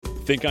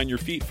Think on your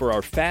feet for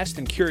our Fast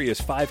and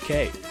Curious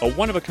 5K, a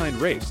one-of-a-kind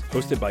race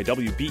hosted by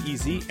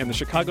WBEZ and the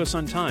Chicago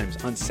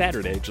Sun-Times on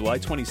Saturday, July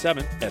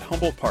 27th at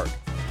Humboldt Park.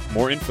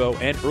 More info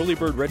and early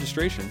bird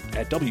registration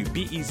at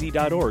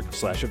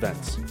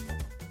wbez.org/events.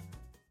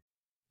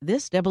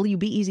 This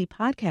WBEZ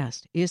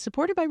podcast is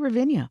supported by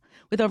Ravinia,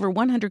 with over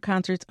 100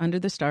 concerts under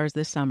the stars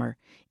this summer,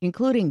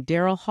 including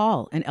Daryl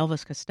Hall and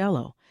Elvis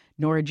Costello,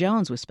 Norah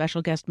Jones with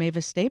special guest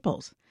Mavis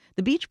Staples,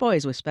 the Beach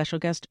Boys with special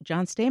guest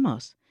John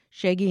Stamos,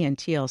 Shaggy and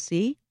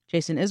TLC,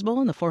 Jason Isbell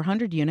and the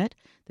 400 Unit,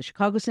 the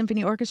Chicago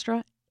Symphony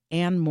Orchestra,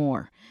 and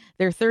more.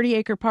 Their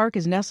 30-acre park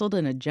is nestled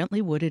in a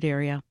gently wooded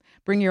area.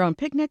 Bring your own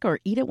picnic or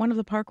eat at one of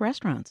the park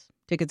restaurants.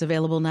 Tickets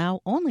available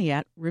now only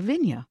at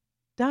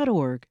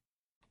ravinia.org.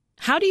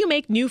 How do you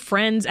make new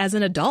friends as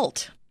an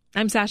adult?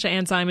 I'm Sasha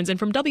Ann Simons, and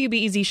from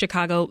WBEZ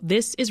Chicago,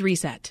 this is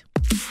Reset.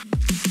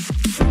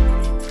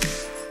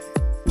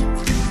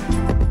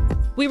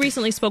 We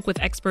recently spoke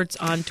with experts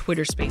on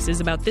Twitter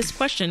Spaces about this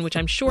question, which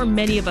I'm sure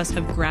many of us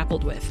have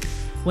grappled with.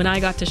 When I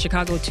got to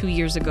Chicago 2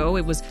 years ago,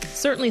 it was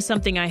certainly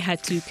something I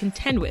had to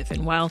contend with.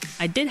 And while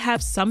I did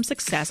have some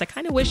success, I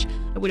kind of wish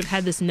I would have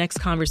had this next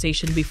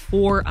conversation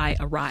before I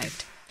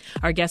arrived.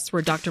 Our guests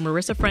were Dr.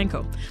 Marissa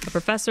Franco, a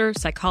professor,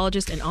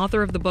 psychologist, and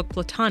author of the book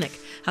Platonic,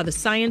 How the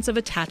Science of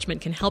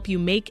Attachment Can Help You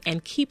Make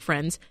and Keep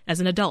Friends as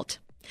an Adult.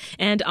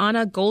 And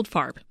Anna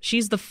Goldfarb.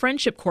 She's the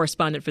friendship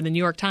correspondent for the New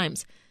York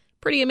Times.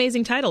 Pretty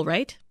amazing title,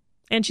 right?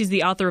 And she's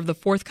the author of the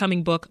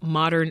forthcoming book,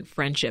 Modern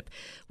Friendship.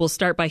 We'll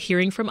start by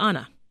hearing from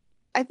Anna.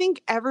 I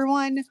think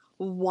everyone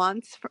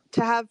wants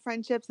to have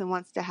friendships and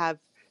wants to have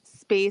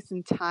space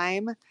and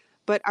time,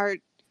 but our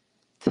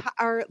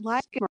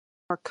lives get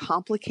more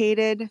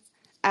complicated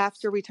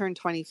after we turn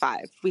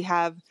 25. We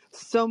have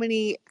so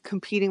many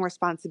competing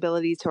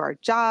responsibilities to our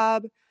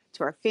job,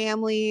 to our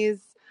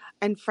families,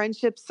 and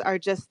friendships are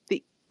just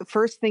the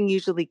first thing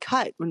usually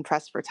cut when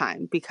pressed for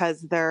time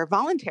because they're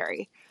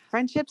voluntary.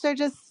 Friendships are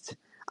just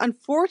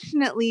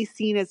unfortunately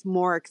seen as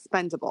more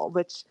expendable,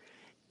 which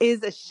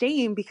is a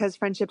shame because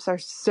friendships are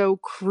so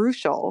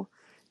crucial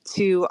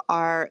to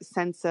our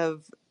sense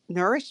of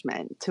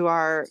nourishment,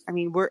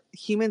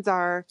 humans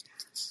are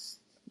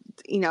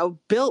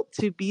built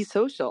to be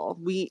social.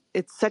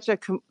 It's such a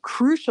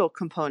crucial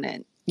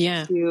component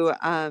to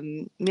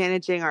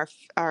managing our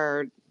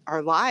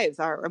lives,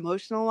 our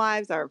emotional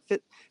lives, our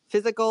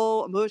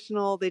physical,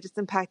 emotional. They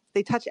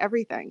touch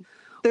everything.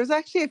 There's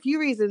actually a few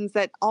reasons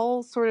that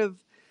all sort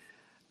of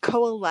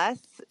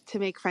coalesce to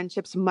make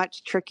friendships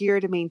much trickier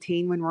to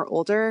maintain when we're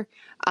older.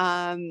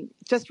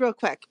 Just real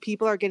quick,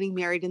 people are getting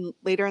married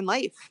later in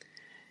life.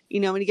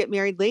 When you get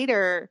married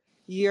later,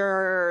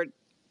 you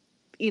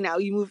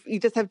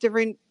just have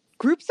different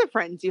groups of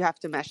friends you have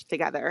to mesh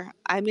together.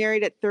 I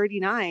married at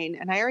 39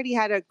 and I already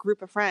had a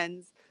group of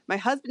friends. My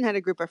husband had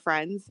a group of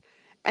friends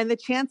and the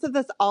chance of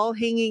us all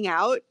hanging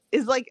out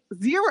is like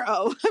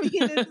zero.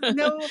 There's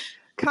no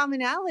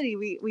commonality.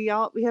 We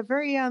have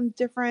very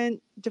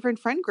different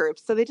friend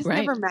groups. So they just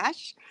never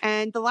mesh.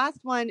 And the last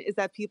one is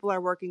that people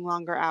are working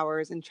longer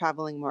hours and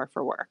traveling more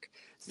for work.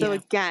 So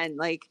again,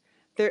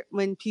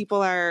 when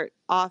people are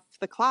off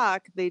the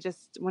clock, they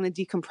just want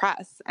to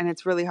decompress. And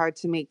it's really hard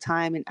to make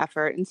time and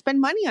effort and spend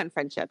money on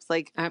friendships.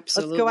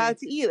 Absolutely. Let's go out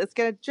to eat. Let's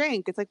get a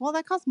drink. It's well,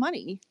 that costs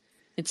money.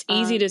 It's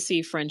easy to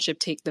see friendship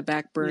take the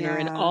back burner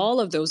in all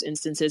of those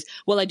instances.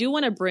 Well, I do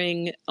want to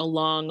bring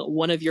along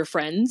one of your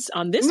friends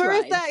on this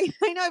ride. Marissa,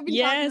 I know I've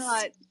been talking a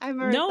lot. Hi,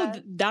 Marissa. No,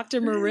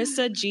 Dr.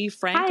 Marissa G.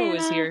 Franco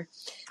is here.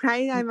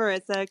 Hi,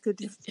 Marissa. Good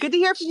to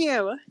hear from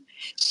you.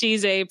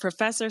 She's a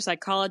professor,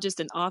 psychologist,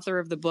 and author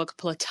of the book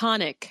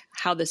Platonic,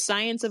 How the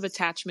Science of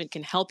Attachment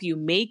Can Help You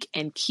Make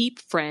and Keep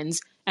Friends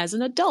as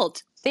an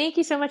Adult. Thank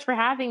you so much for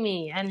having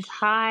me. And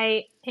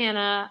hi,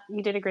 Anna.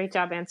 You did a great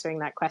job answering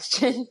that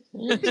question.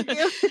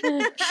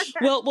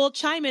 Well,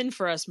 chime in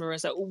for us,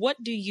 Marissa.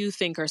 What do you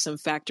think are some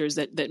factors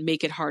that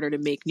make it harder to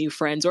make new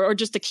friends or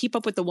just to keep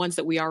up with the ones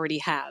that we already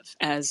have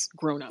as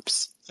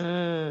grown-ups?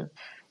 One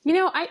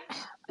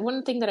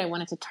thing that I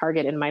wanted to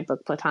target in my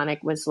book,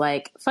 Platonic, was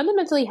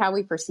fundamentally how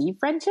we perceive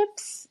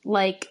friendships.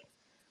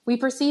 We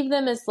perceive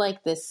them as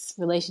this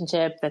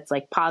relationship that's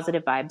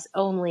positive vibes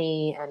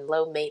only and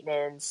low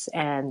maintenance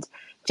and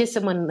just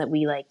someone that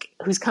we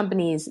whose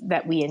companies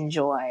that we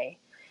enjoy.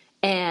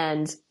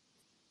 And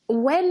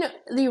when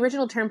the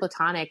original term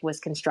platonic was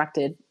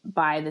constructed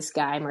by this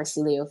guy,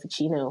 Marsilio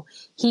Ficino,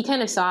 he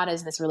kind of saw it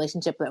as this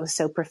relationship that was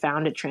so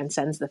profound it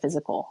transcends the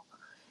physical.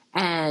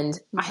 And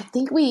I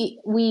think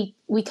we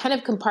kind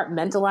of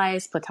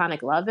compartmentalize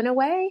platonic love in a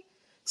way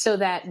so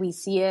that we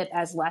see it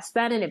as less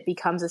than, and it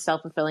becomes a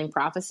self-fulfilling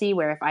prophecy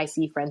where if I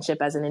see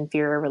friendship as an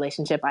inferior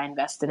relationship, I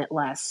invest in it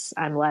less.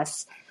 I'm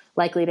less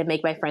likely to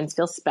make my friends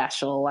feel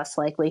special, less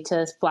likely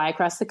to fly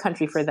across the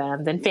country for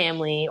them than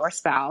family or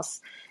spouse.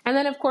 And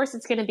then, of course,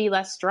 it's going to be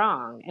less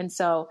strong. And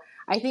so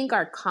I think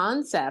our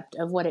concept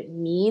of what it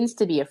means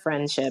to be a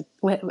friend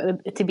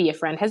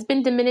has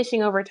been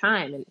diminishing over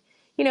time. And,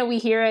 we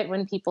hear it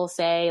when people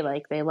say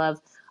they love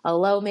a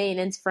low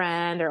maintenance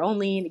friend or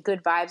only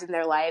good vibes in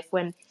their life,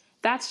 when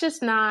that's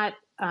just not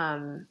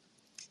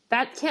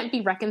that can't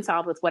be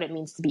reconciled with what it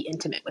means to be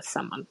intimate with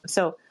someone.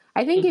 So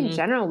I think in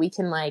general, we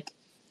can like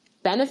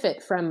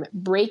benefit from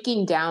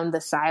breaking down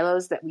the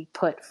silos that we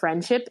put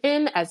friendship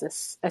in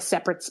as a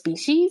separate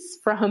species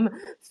from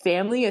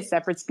family, a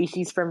separate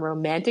species from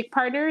romantic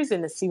partners,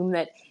 and assume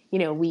that, you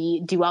know,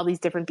 we do all these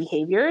different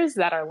behaviors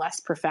that are less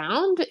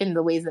profound in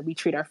the ways that we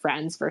treat our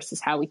friends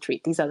versus how we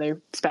treat these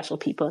other special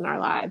people in our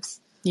lives.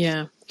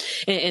 Yeah.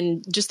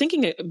 And just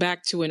thinking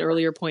back to an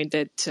earlier point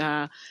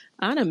that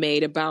Anna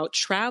made about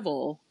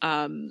travel,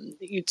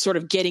 sort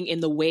of getting in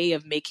the way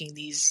of making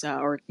these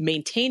or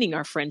maintaining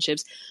our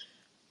friendships.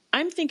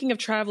 I'm thinking of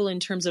travel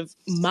in terms of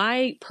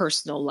my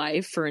personal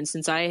life. For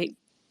instance, I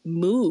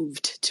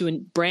moved to a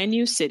brand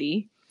new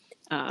city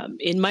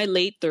in my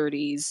late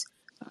 30s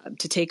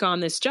to take on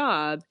this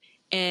job.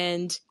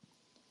 And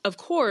of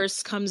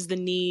course comes the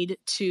need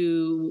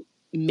to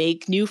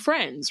make new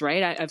friends,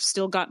 right? I've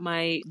still got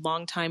my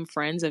longtime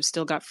friends. I've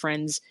still got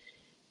friends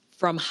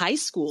from high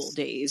school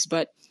days,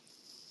 but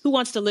who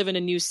wants to live in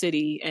a new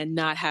city and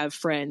not have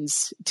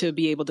friends to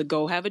be able to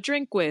go have a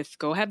drink with,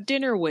 go have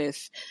dinner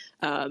with,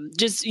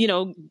 just, you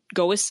know,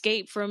 go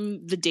escape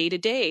from the day to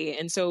day.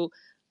 And so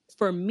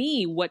for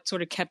me, what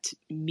sort of kept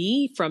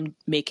me from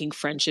making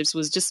friendships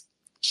was just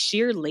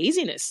sheer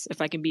laziness,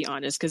 if I can be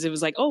honest, because it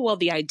was like, oh, well,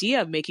 the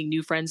idea of making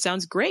new friends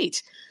sounds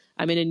great.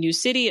 I'm in a new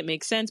city. It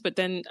makes sense. But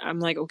then I'm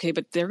like, okay,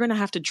 but they're going to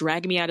have to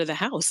drag me out of the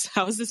house.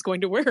 How is this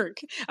going to work?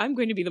 I'm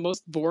going to be the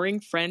most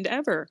boring friend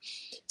ever.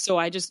 So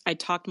I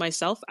talked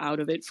myself out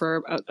of it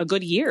for a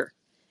good year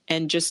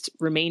and just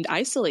remained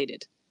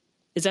isolated.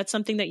 Is that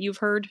something that you've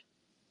heard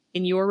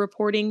in your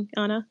reporting,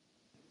 Anna?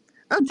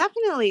 Oh,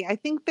 definitely. I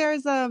think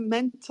there's a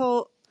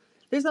mental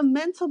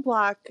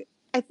block.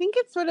 I think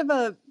it's sort of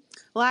a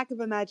lack of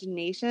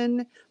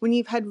imagination when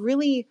you've had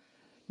really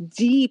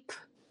deep,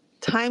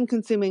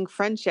 time-consuming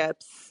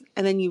friendships,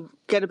 and then you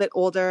get a bit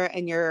older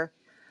and you're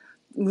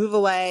move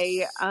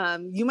away.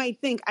 You might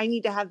think, I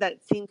need to have that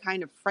same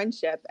kind of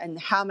friendship, and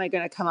how am I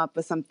going to come up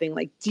with something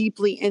like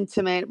deeply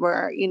intimate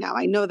where, you know,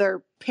 I know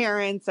their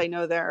parents, I've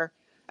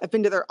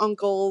been to their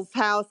uncle's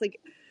house. Like,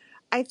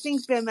 I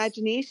think the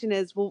imagination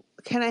is, well,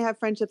 can I have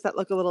friendships that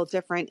look a little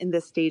different in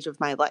this stage of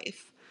my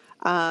life?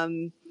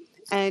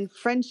 And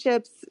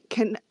friendships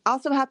can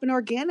also happen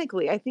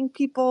organically. I think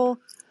people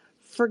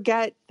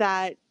forget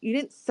that you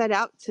didn't set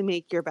out to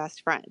make your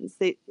best friends.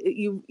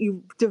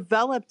 You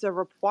developed a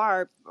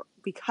rapport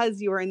because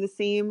you were in the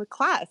same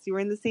class. You were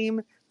in the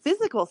same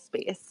physical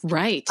space.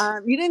 Right.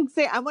 You didn't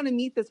say, I want to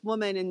meet this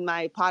woman in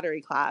my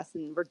pottery class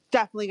and we're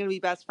definitely going to be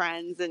best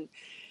friends. And,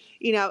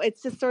 you know,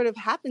 it's just sort of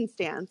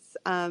happenstance.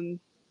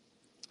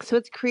 So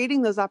it's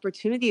creating those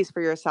opportunities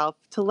for yourself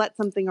to let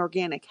something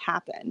organic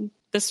happen.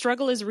 The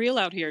struggle is real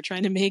out here,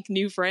 trying to make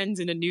new friends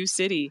in a new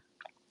city.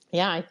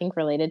 Yeah, I think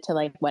related to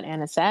like what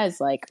Anna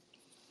says, like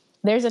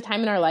there's a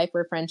time in our life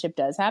where friendship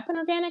does happen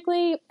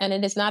organically, and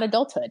it is not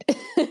adulthood.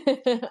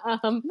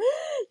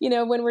 You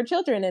know, when we're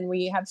children and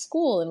we have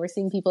school and we're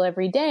seeing people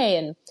every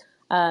day.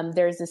 And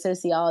there's a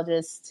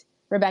sociologist,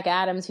 Rebecca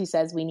Adams, who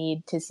says we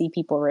need to see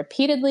people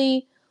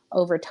repeatedly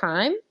over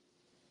time,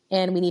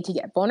 and we need to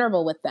get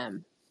vulnerable with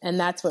them. And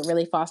that's what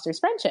really fosters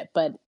friendship.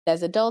 But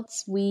as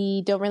adults,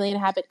 we don't really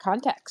inhabit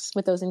context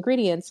with those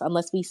ingredients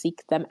unless we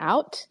seek them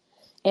out.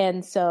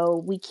 And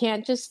so we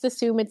can't just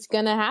assume it's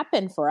going to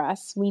happen for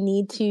us. We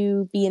need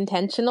to be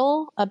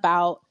intentional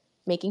about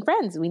making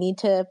friends. We need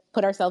to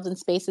put ourselves in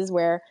spaces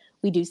where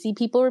we do see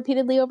people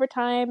repeatedly over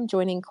time,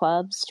 joining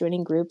clubs,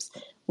 joining groups.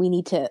 We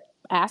need to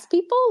ask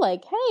people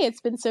like, hey,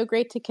 it's been so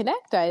great to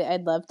connect.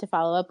 I'd love to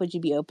follow up. Would you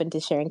be open to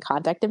sharing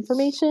contact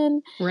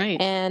information? Right.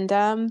 And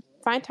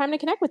find time to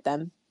connect with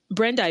them.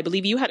 Brenda, I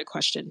believe you had a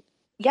question.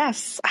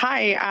 Yes.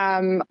 Hi.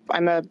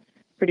 I'm a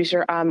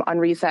producer on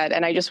Reset,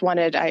 and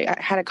I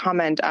had a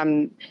comment.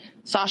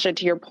 Sasha,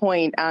 to your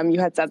point, you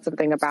had said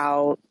something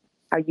about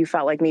how you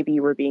felt like maybe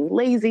you were being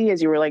lazy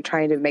as you were like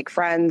trying to make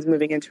friends,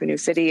 moving into a new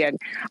city. And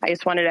I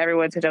just wanted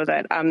everyone to know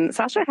that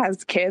Sasha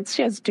has kids.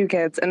 She has 2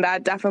 kids, and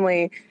that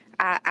definitely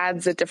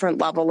adds a different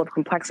level of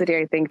complexity,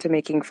 I think, to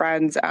making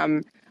friends.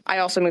 I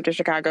also moved to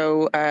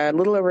Chicago a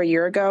little over a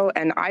year ago,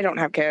 and I don't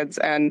have kids,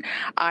 and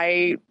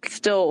I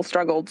still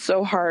struggled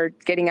so hard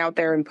getting out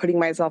there and putting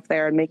myself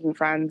there and making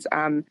friends.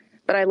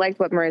 But I liked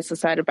what Marissa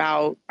said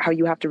about how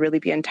you have to really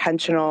be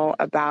intentional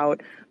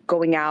about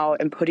going out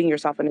and putting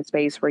yourself in a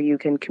space where you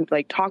can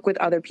like talk with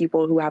other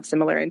people who have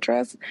similar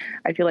interests.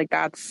 I feel like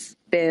that's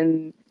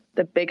been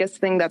the biggest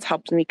thing that's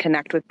helped me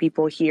connect with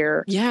people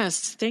here.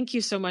 Yes. Thank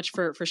you so much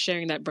for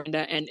sharing that,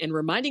 Brenda, and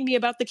reminding me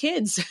about the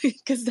kids,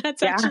 because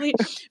that's actually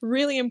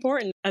really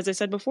important. As I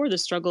said before, the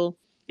struggle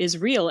is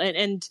real.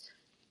 And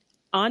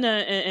Anna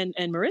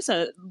and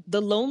Marissa,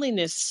 the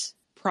loneliness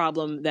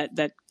problem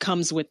that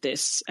comes with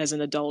this as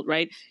an adult,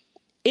 right?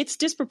 It's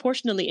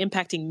disproportionately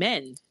impacting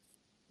men,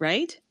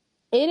 right?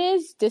 It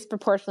is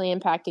disproportionately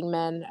impacting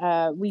men.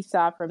 We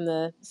saw from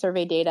the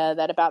survey data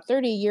that about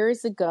 30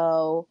 years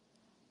ago,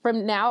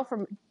 from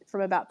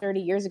about 30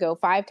 years ago,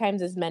 5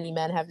 times as many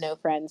men have no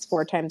friends,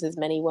 4 times as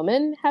many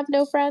women have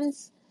no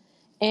friends.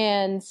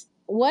 And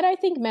what I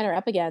think men are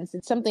up against,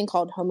 it's something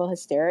called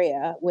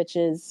homohysteria, which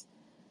is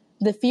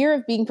the fear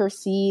of being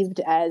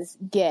perceived as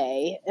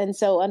gay. And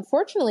so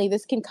unfortunately,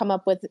 this can come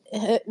up with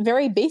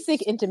very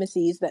basic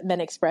intimacies that men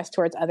express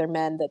towards other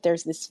men, that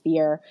there's this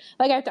fear.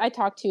 Like I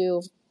talked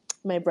to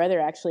my brother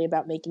actually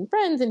about making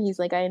friends, and he's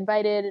like, I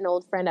invited an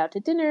old friend out to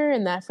dinner,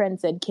 and that friend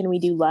said, can we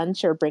do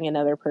lunch or bring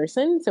another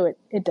person so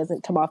it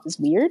doesn't come off as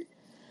weird?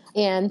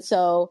 And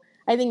so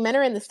I think men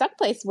are in the stuck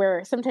place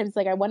where sometimes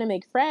like I want to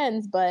make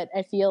friends, but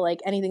I feel like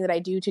anything that I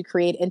do to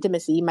create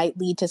intimacy might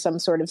lead to some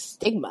sort of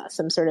stigma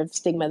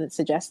that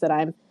suggests that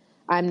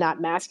I'm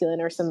not masculine,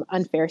 or some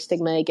unfair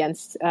stigma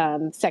against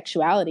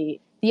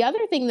sexuality. The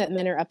other thing that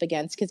men are up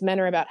against, because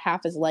men are about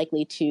half as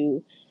likely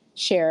to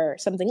share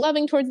something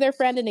loving towards their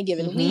friend in a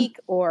given week,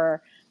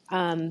 or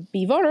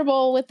be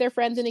vulnerable with their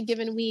friends in a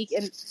given week.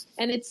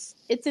 And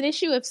it's an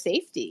issue of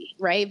safety,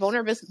 right?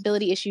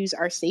 Vulnerability issues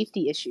are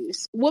safety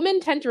issues. Women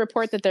tend to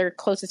report that their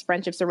closest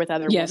friendships are with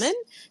other women.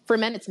 For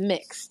men, it's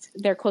mixed.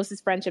 Their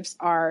closest friendships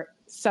are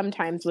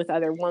sometimes with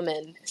other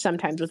women,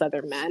 sometimes with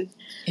other men.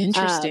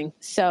 Interesting.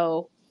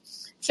 So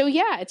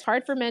yeah, it's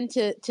hard for men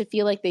to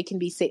feel like they can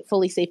be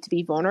fully safe to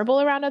be vulnerable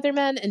around other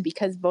men. And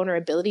because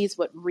vulnerability is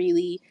what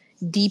really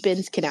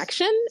deepens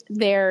connection,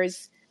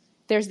 there's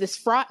this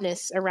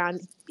fraughtness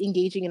around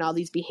engaging in all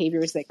these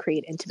behaviors that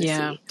create intimacy.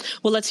 Yeah.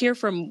 Well, let's hear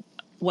from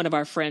one of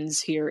our friends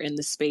here in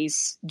the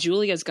space.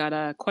 Julia's got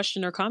a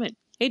question or comment.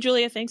 Hey,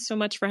 Julia, thanks so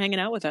much for hanging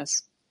out with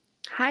us.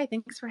 Hi,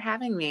 thanks for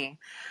having me.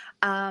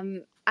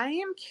 I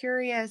am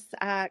curious,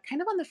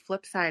 kind of on the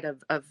flip side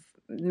of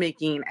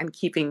making and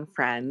keeping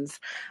friends,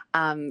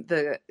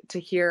 to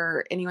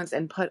hear anyone's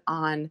input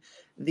on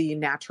the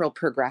natural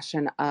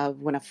progression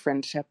of when a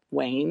friendship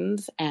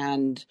wanes,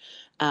 and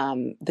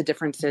the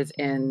differences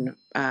in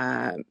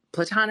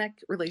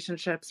platonic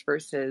relationships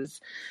versus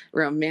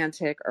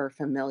romantic or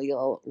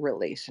familial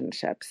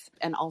relationships,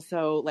 and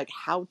also like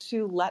how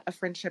to let a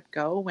friendship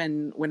go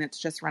when it's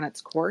just run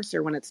its course,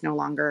 or when it's no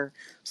longer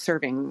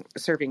serving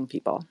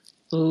people.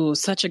 Ooh,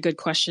 such a good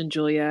question,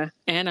 Julia.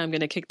 And I'm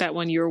going to kick that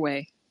one your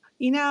way.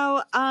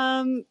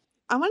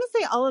 I want to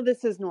say all of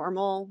this is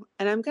normal.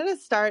 And I'm going to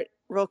start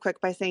real quick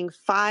by saying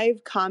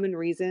 5 common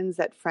reasons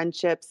that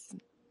friendships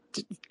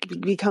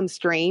become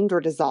strained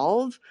or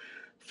dissolve.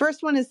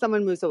 First one is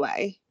someone moves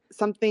away.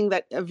 Something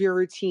that of your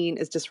routine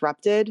is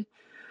disrupted.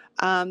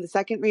 The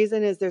second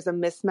reason is there's a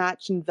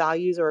mismatch in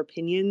values or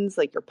opinions,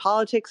 like your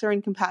politics are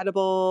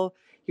incompatible.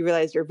 You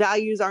realize your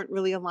values aren't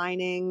really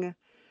aligning.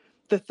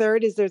 The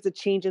third is there's a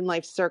change in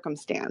life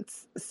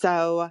circumstance.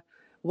 So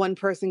one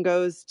person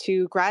goes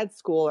to grad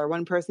school, or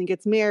one person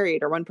gets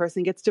married, or one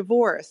person gets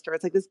divorced, or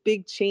it's like this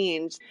big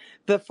change.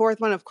 The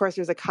fourth one, of course,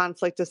 there's a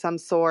conflict of some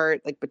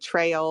sort, like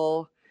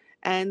betrayal.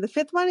 And the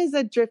fifth one is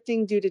a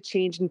drifting due to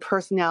change in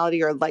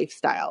personality or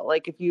lifestyle.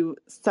 Like if you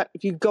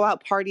go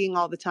out partying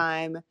all the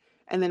time,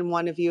 and then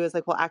one of you is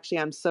like, well, actually,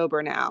 I'm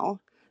sober now.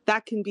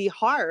 That can be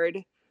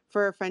hard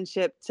for a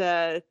friendship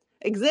to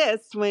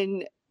exist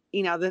when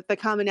the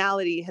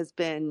commonality has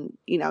been,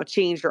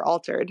 changed or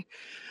altered.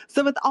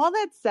 So with all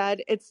that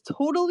said, it's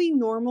totally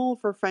normal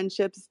for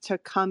friendships to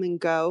come and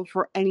go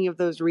for any of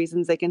those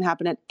reasons. They can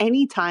happen at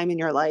any time in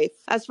your life.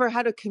 As for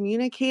how to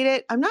communicate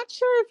it, I'm not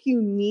sure if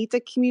you need to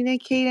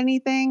communicate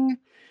anything.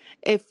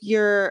 If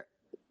you're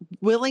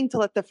willing to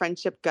let the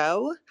friendship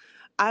go,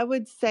 I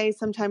would say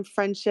sometimes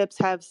friendships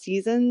have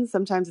seasons.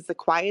 Sometimes it's a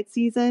quiet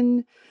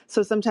season.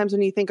 So sometimes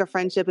when you think a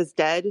friendship is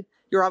dead,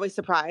 you're always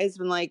surprised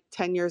when like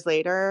 10 years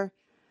later,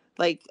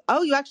 like,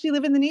 oh, you actually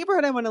live in the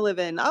neighborhood I want to live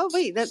in. Oh,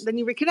 wait, then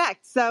you reconnect.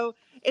 So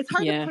it's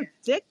hard to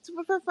predict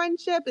if a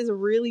friendship is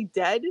really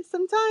dead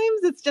sometimes.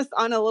 It's just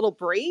on a little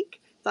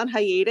break. It's on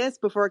hiatus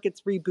before it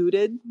gets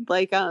rebooted,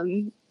 like,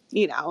 Charlie's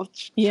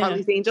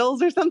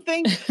Angels or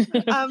something.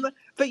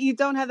 But you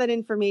don't have that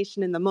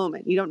information in the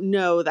moment. You don't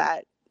know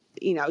that,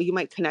 you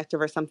might connect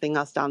over something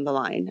else down the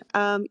line.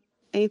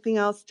 Anything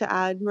else to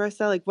add,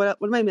 Marissa? Like, what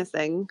am I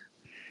missing?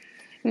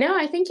 No,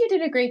 I think you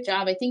did a great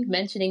job. I think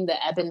mentioning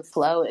the ebb and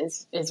flow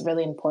is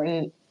really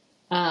important.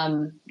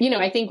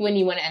 I think when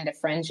you want to end a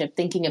friendship,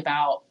 thinking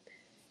about,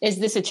 is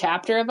this a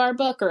chapter of our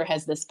book, or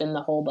has this been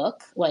the whole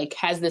book? Like,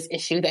 has this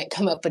issue that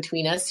come up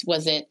between us,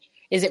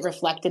 is it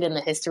reflected in the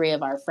history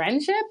of our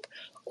friendship?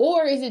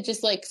 Or is it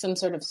just like some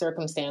sort of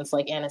circumstance,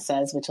 like Anna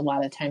says, which a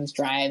lot of times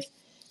drive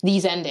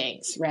these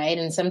endings, right?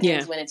 And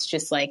sometimes when it's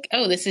just like,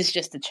 oh, this is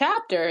just a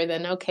chapter,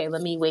 then okay,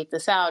 let me wait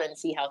this out and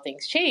see how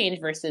things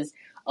change, versus,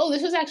 oh,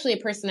 this was actually a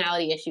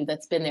personality issue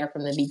that's been there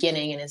from the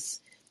beginning and is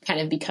kind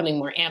of becoming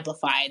more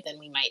amplified, then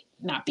we might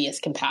not be as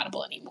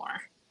compatible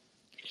anymore.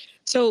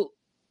 So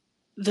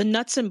the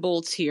nuts and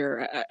bolts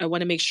here, I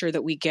want to make sure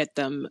that we get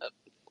them.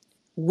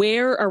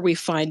 Where are we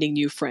finding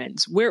new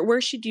friends?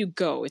 Where should you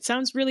go? It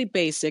sounds really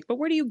basic, but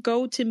where do you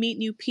go to meet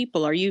new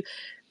people? Are you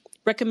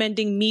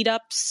recommending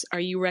meetups? Are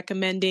you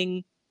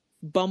recommending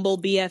Bumble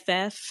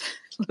BFF?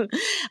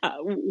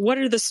 What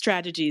are the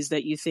strategies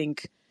that you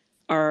think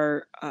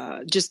are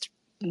just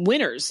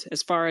winners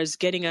as far as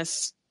getting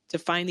us to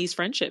find these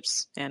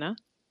friendships, Anna?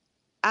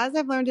 As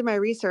I've learned in my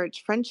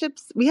research,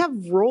 friendships, we have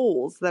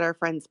roles that our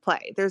friends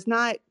play. There's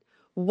not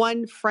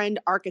one friend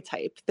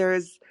archetype.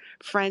 There's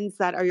friends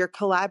that are your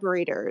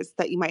collaborators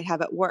that you might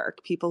have at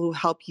work, people who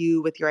help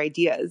you with your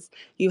ideas.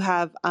 You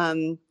have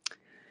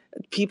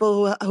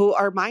people who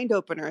are mind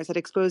openers that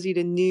expose you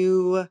to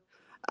new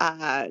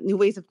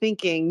ways of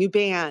thinking, new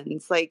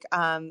bands. Like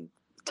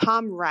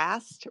Tom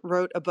Rast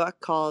wrote a book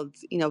called,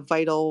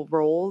 Vital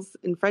Roles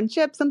in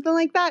Friendship, something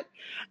like that.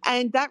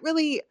 And that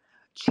really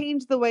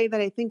changed the way that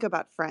I think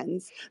about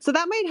friends. So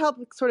that might help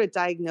sort of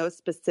diagnose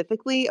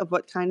specifically of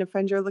what kind of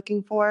friend you're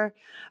looking for.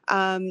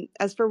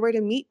 As for where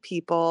to meet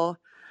people,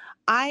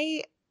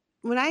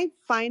 when I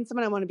find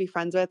someone I want to be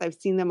friends with, I've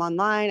seen them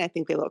online. I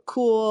think they look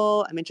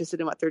cool. I'm interested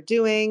in what they're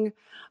doing.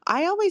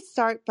 I always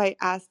start by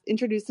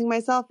introducing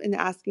myself and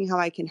asking how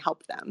I can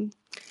help them.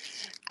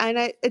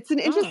 And it's an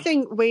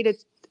interesting way to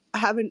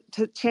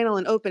channel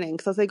an opening,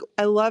 because I was like,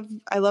 I love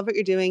what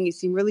you're doing. You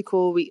seem really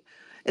cool.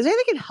 Is there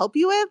anything I can help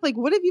you with? Like,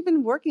 what have you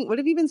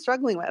been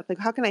struggling with? Like,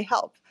 how can I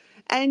help?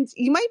 And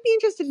you might be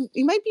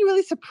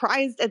really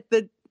surprised at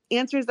the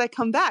answers that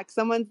come back.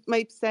 Someone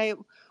might say,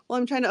 well,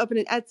 I'm trying to open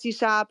an Etsy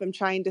shop. I'm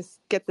trying to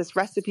get this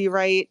recipe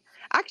right.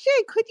 Actually,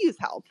 I could use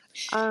help.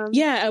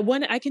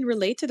 I can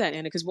relate to that,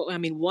 Anna, because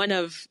one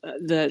of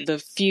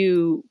the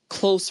few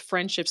close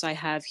friendships I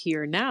have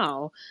here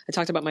now, I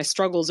talked about my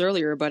struggles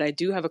earlier, but I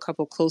do have a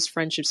couple close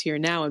friendships here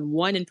now. And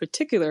one in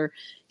particular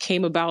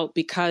came about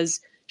because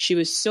she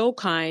was so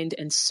kind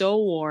and so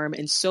warm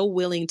and so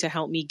willing to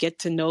help me get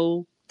to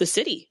know the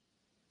city.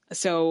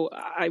 So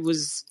I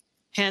was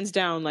hands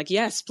down like,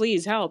 yes,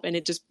 please help. And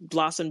it just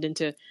blossomed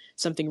into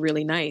something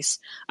really nice.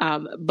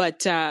 But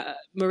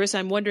Marissa,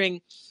 I'm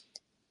wondering,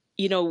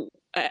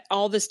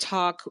 all this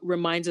talk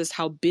reminds us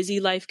how busy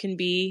life can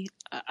be.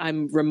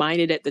 I'm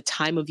reminded at the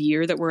time of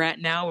year that we're at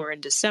now, we're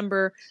in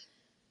December.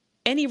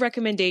 Any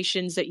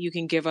recommendations that you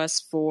can give us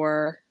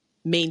for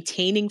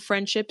maintaining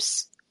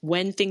friendships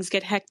when things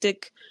get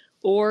hectic,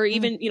 or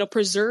even,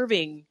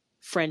 preserving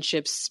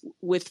friendships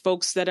with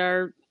folks that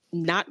are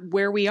not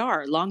where we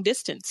are, long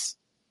distance?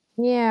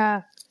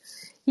 Yeah.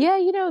 Yeah,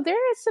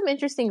 there is some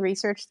interesting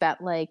research that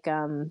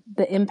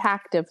the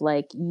impact of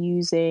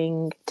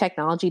using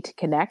technology to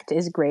connect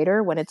is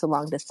greater when it's a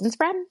long distance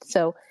friend.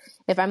 So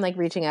if I'm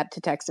reaching out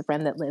to text a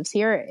friend that lives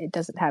here, it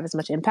doesn't have as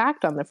much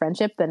impact on the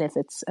friendship than if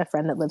it's a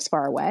friend that lives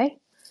far away.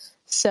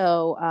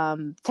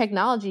 So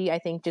technology, I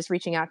think just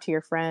reaching out to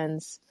your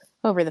friends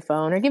over the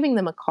phone or giving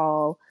them a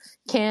call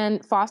can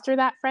foster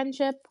that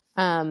friendship.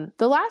 The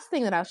last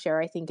thing that I'll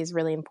share, I think, is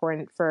really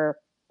important for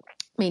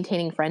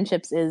maintaining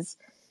friendships is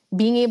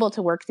being able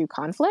to work through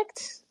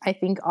conflict. I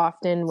think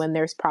often when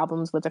there's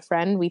problems with a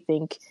friend, we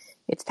think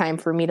it's time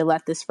for me to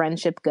let this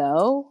friendship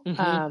go.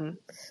 Mm-hmm.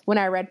 When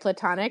I read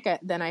Platonic,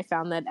 then I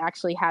found that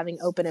actually having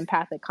open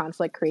empathic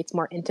conflict creates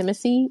more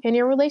intimacy in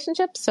your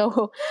relationship.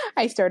 So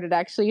I started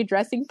actually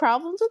addressing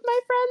problems with my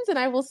friends. And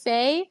I will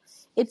say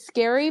it's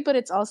scary, but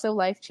it's also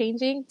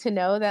life-changing to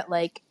know that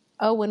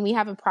when we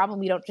have a problem,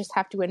 we don't just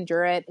have to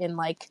endure it in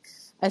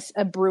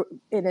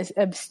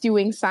a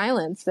stewing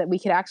silence, that we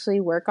could actually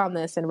work on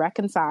this and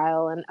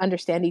reconcile and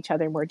understand each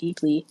other more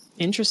deeply.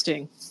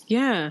 Interesting.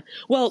 Yeah.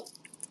 Well,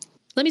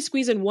 let me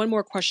squeeze in one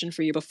more question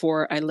for you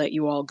before I let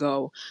you all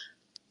go.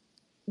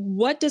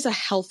 What does a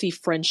healthy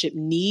friendship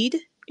need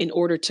in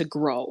order to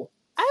grow?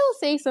 I will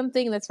say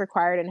something that's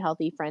required in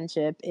healthy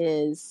friendship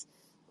is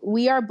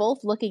we are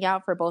both looking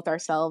out for both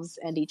ourselves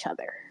and each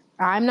other.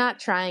 I'm not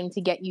trying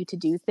to get you to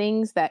do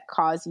things that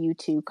cause you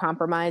to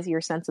compromise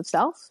your sense of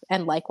self.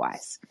 And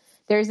likewise,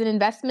 there's an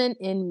investment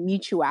in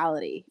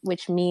mutuality,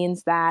 which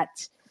means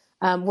that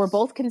we're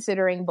both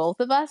considering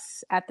both of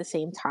us at the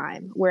same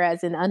time.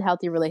 Whereas in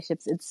unhealthy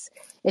relationships,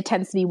 it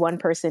tends to be one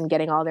person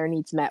getting all their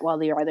needs met while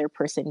the other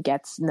person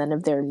gets none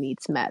of their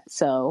needs met.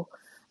 So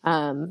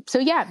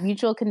yeah,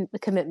 mutual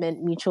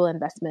commitment, mutual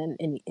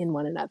investment in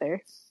one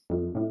another.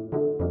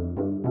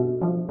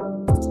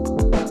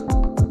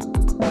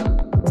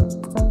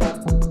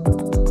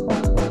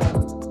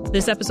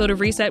 This episode of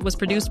Reset was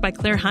produced by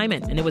Claire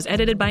Hyman, and it was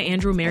edited by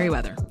Andrew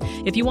Merriweather.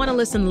 If you want to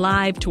listen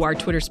live to our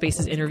Twitter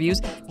Spaces interviews,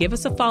 give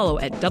us a follow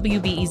at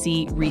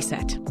WBEZ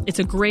Reset. It's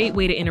a great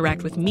way to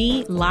interact with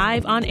me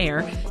live on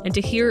air and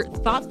to hear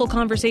thoughtful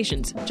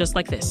conversations just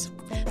like this.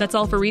 That's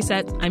all for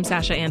Reset. I'm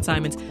Sasha Ann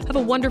Simons. Have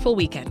a wonderful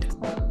weekend.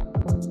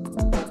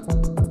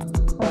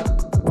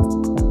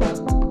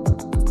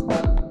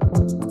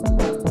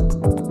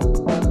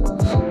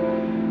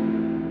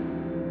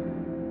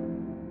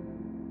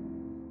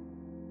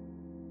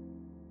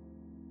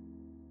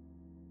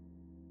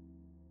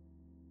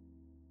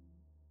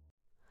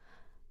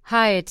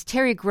 Hi, it's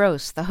Terry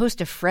Gross, the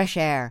host of Fresh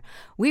Air.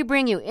 We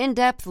bring you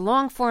in-depth,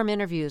 long-form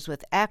interviews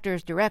with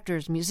actors,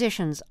 directors,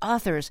 musicians,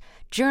 authors,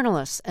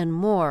 journalists, and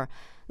more.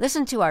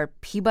 Listen to our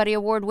Peabody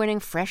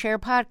Award-winning Fresh Air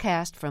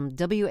podcast from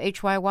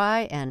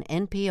WHYY and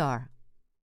NPR.